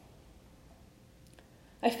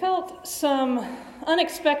I felt some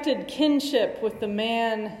unexpected kinship with the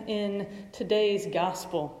man in today's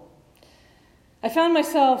gospel. I found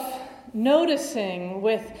myself noticing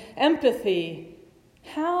with empathy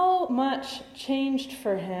how much changed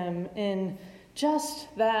for him in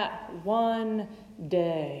just that one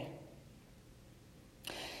day.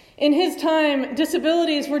 In his time,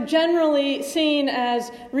 disabilities were generally seen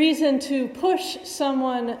as reason to push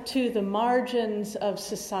someone to the margins of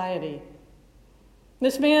society.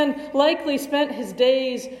 This man likely spent his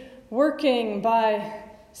days working by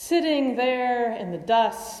sitting there in the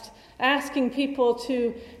dust, asking people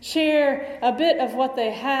to share a bit of what they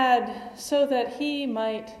had so that he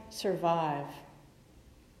might survive.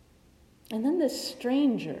 And then this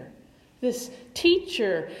stranger, this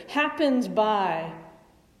teacher, happens by,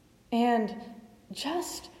 and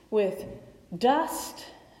just with dust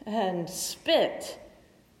and spit,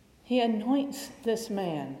 he anoints this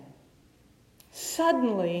man.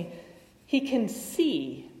 Suddenly, he can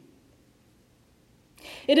see.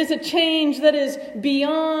 It is a change that is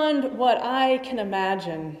beyond what I can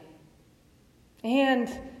imagine. And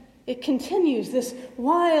it continues this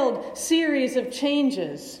wild series of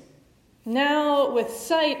changes. Now, with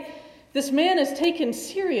sight, this man is taken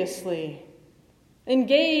seriously,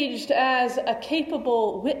 engaged as a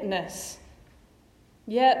capable witness.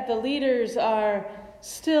 Yet the leaders are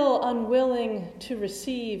still unwilling to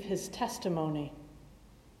receive his testimony.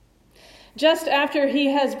 Just after he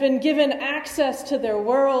has been given access to their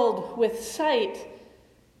world with sight,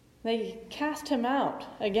 they cast him out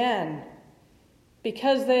again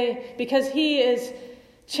because he is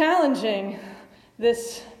challenging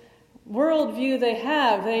this worldview they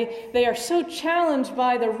have. They are so challenged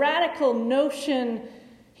by the radical notion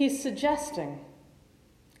he's suggesting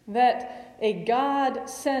that a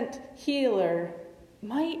God-sent healer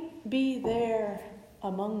might be there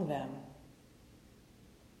among them.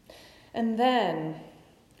 And then,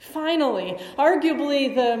 finally,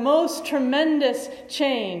 arguably the most tremendous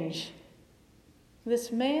change,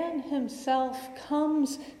 this man himself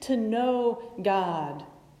comes to know God,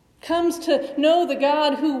 comes to know the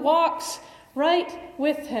God who walks right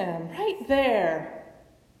with him, right there,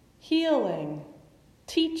 healing,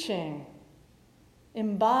 teaching,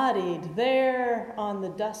 embodied there on the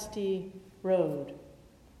dusty road.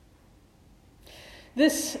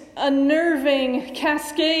 This unnerving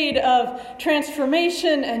cascade of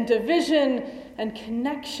transformation and division and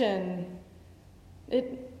connection,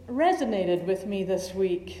 it resonated with me this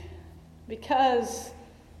week because,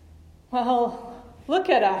 well, look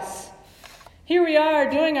at us. Here we are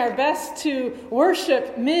doing our best to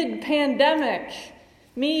worship mid-pandemic,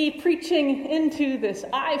 me preaching into this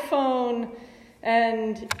iPhone,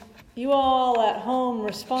 and you all at home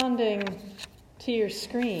responding to your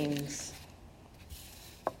screens.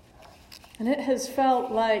 And it has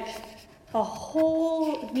felt like a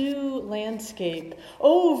whole new landscape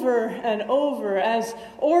over and over as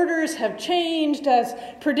orders have changed, as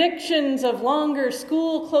predictions of longer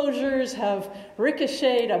school closures have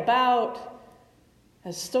ricocheted about,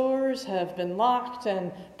 as stores have been locked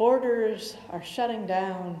and borders are shutting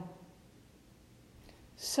down.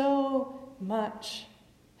 So much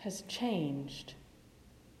has changed,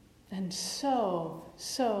 and so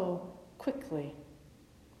quickly.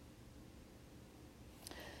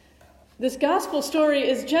 This gospel story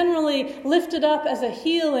is generally lifted up as a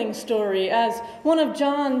healing story, as one of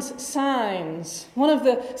John's signs, one of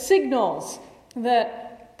the signals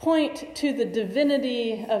that point to the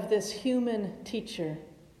divinity of this human teacher.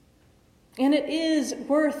 And it is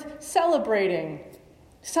worth celebrating.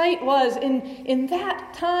 Sight was, in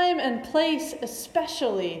that time and place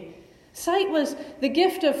especially, sight was the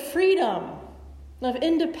gift of freedom, of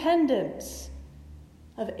independence,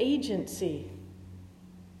 of agency.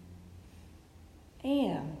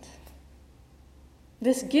 And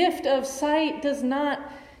this gift of sight does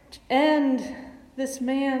not end this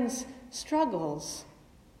man's struggles.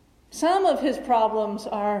 Some of his problems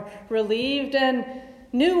are relieved and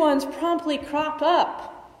new ones promptly crop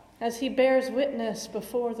up as he bears witness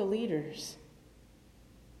before the leaders.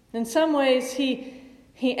 In some ways, he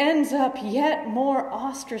ends up yet more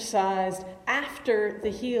ostracized after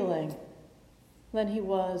the healing than he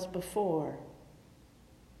was before.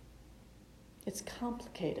 It's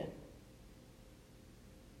complicated.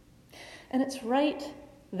 And it's right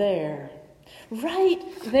there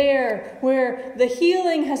where the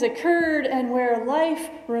healing has occurred and where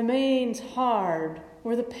life remains hard,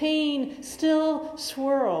 where the pain still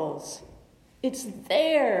swirls. It's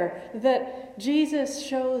there that Jesus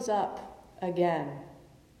shows up again.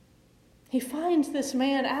 He finds this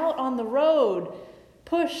man out on the road,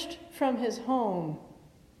 pushed from his home.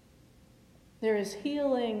 there is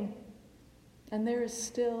healing, and there is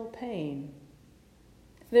still pain.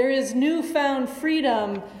 There is newfound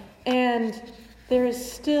freedom, and there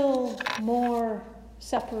is still more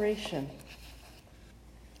separation.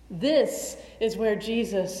 This is where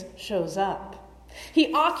Jesus shows up.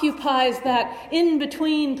 He occupies that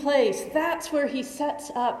in-between place. That's where he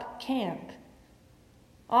sets up camp,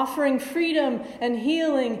 offering freedom and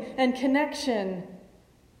healing and connection,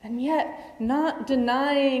 and yet not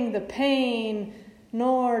denying the pain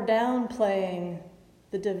nor downplaying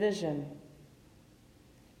the division.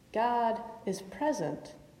 God is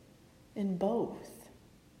present in both.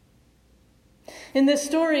 In this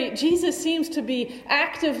story, Jesus seems to be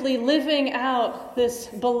actively living out this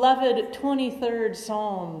beloved 23rd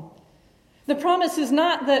Psalm. The promise is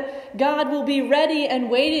not that God will be ready and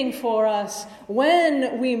waiting for us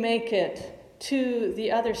when we make it to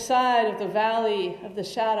the other side of the valley of the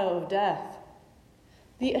shadow of death.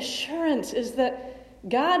 The assurance is that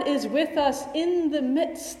God is with us in the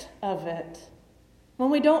midst of it, when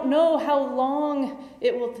we don't know how long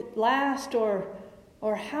it will last or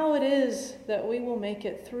how it is that we will make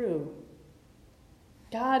it through.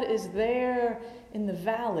 God is there in the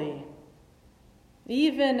valley,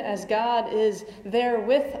 even as God is there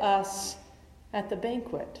with us at the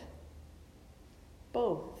banquet.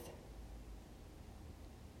 Both.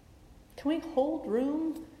 Can we hold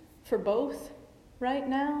room for both right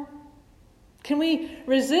now? Can we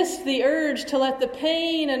resist the urge to let the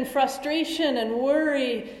pain and frustration and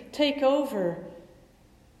worry take over?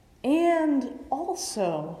 And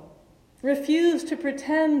also refuse to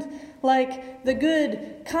pretend like the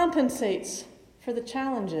good compensates for the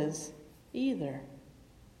challenges either.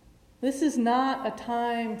 This is not a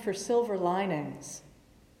time for silver linings.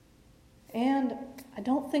 And I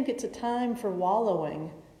don't think it's a time for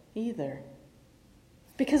wallowing either.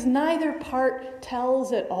 Because neither part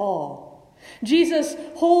tells it all. Jesus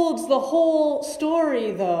holds the whole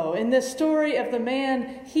story, though, in this story of the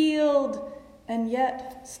man healed and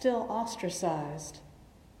yet still ostracized.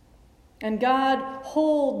 And God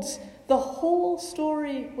holds the whole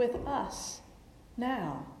story with us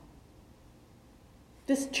now.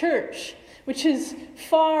 This church, which is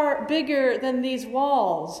far bigger than these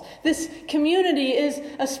walls, this community is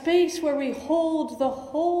a space where we hold the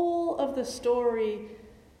whole of the story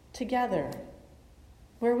together,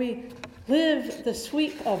 where we live the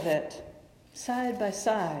sweep of it side by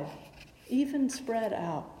side, even spread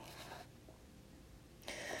out.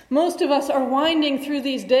 Most of us are winding through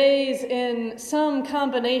these days in some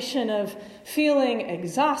combination of feeling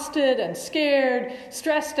exhausted and scared,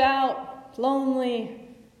 stressed out, lonely,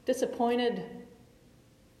 disappointed.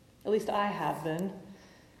 At least I have been.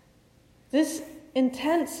 This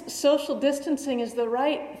intense social distancing is the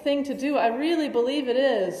right thing to do. I really believe it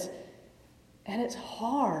is. And it's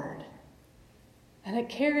hard. And it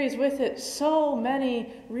carries with it so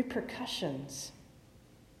many repercussions.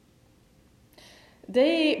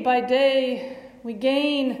 Day by day, we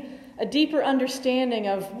gain a deeper understanding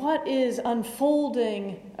of what is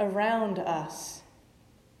unfolding around us,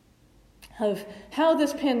 of how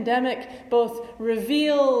this pandemic both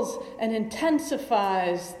reveals and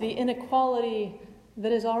intensifies the inequality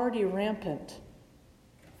that is already rampant,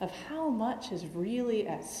 of how much is really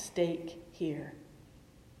at stake here.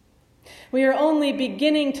 We are only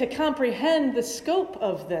beginning to comprehend the scope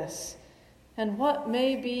of this and what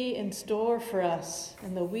may be in store for us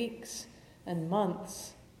in the weeks and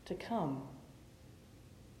months to come.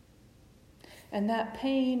 And that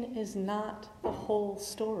pain is not the whole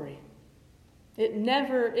story. It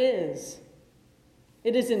never is.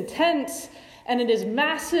 It is intense, and it is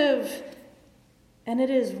massive, and it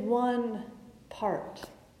is one part.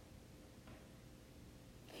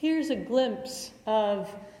 Here's a glimpse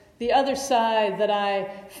of the other side that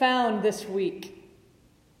I found this week.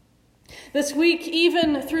 This week,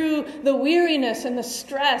 even through the weariness and the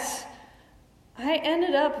stress, I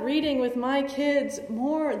ended up reading with my kids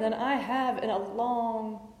more than I have in a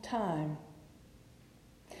long time.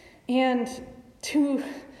 And to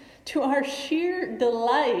our sheer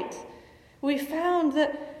delight, we found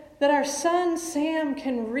that our son Sam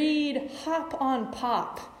can read Hop on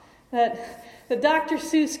Pop, that the Dr.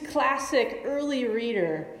 Seuss classic early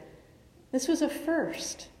reader. This was a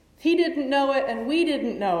first. He didn't know it, and we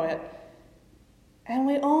didn't know it. And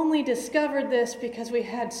we only discovered this because we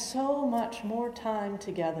had so much more time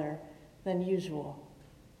together than usual.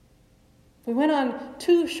 We went on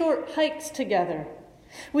 2 short hikes together.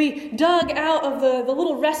 We dug out of the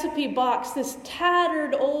little recipe box this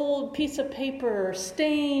tattered old piece of paper,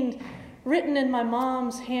 stained, written in my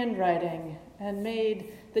mom's handwriting, and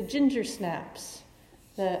made the ginger snaps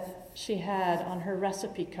that she had on her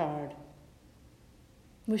recipe card.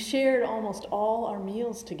 We shared almost all our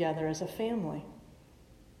meals together as a family.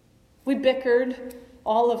 We bickered,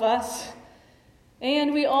 all of us,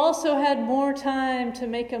 and we also had more time to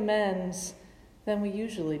make amends than we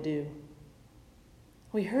usually do.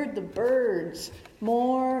 We heard the birds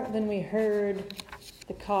more than we heard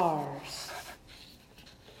the cars.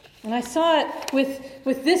 And I saw it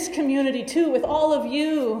with this community too, with all of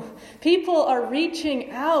you. People are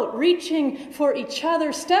reaching out, reaching for each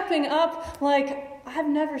other, stepping up like I've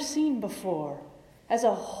never seen before, as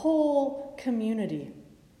a whole community.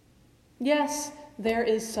 Yes, there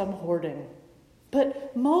is some hoarding,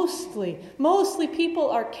 but mostly people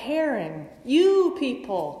are caring. You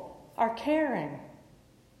people are caring.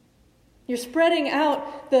 You're spreading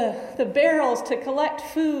out the barrels to collect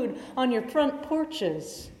food on your front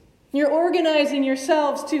porches. You're organizing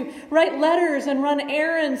yourselves to write letters and run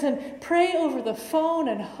errands and pray over the phone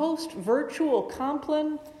and host virtual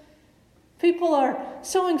Compline. People are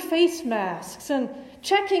sewing face masks and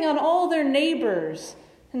checking on all their neighbors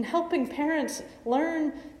and helping parents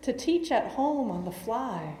learn to teach at home on the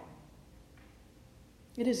fly.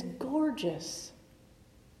 It is gorgeous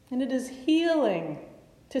and it is healing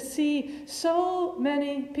to see so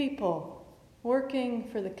many people working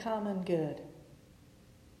for the common good.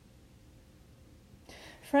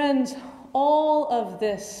 Friends, all of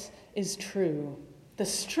this is true. The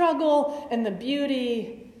struggle and the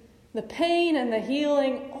beauty, the pain and the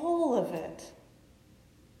healing, all of it.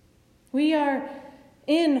 We are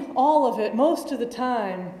in all of it most of the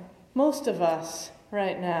time, most of us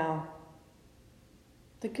right now.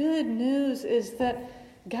 The good news is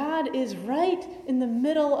that God is right in the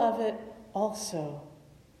middle of it also,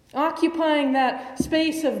 occupying that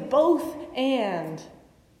space of both and,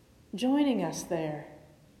 joining us there.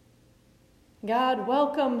 God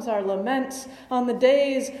welcomes our laments on the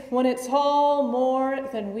days when it's all more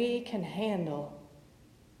than we can handle.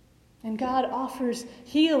 And God offers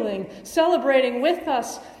healing, celebrating with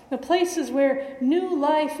us the places where new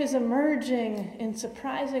life is emerging in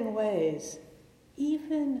surprising ways,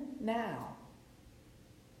 even now.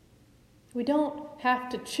 We don't have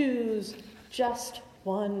to choose just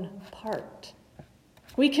one part.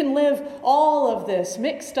 We can live all of this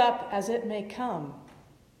mixed up as it may come.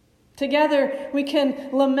 Together, we can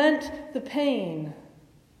lament the pain,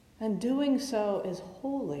 and doing so is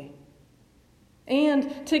holy.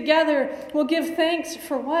 And together, we'll give thanks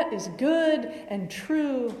for what is good and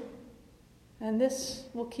true, and this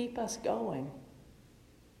will keep us going.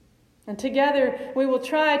 And together, we will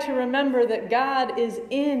try to remember that God is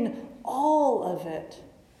in all of it,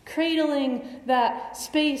 cradling that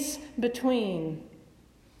space between,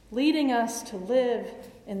 leading us to live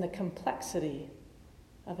in the complexity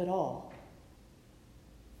of it all.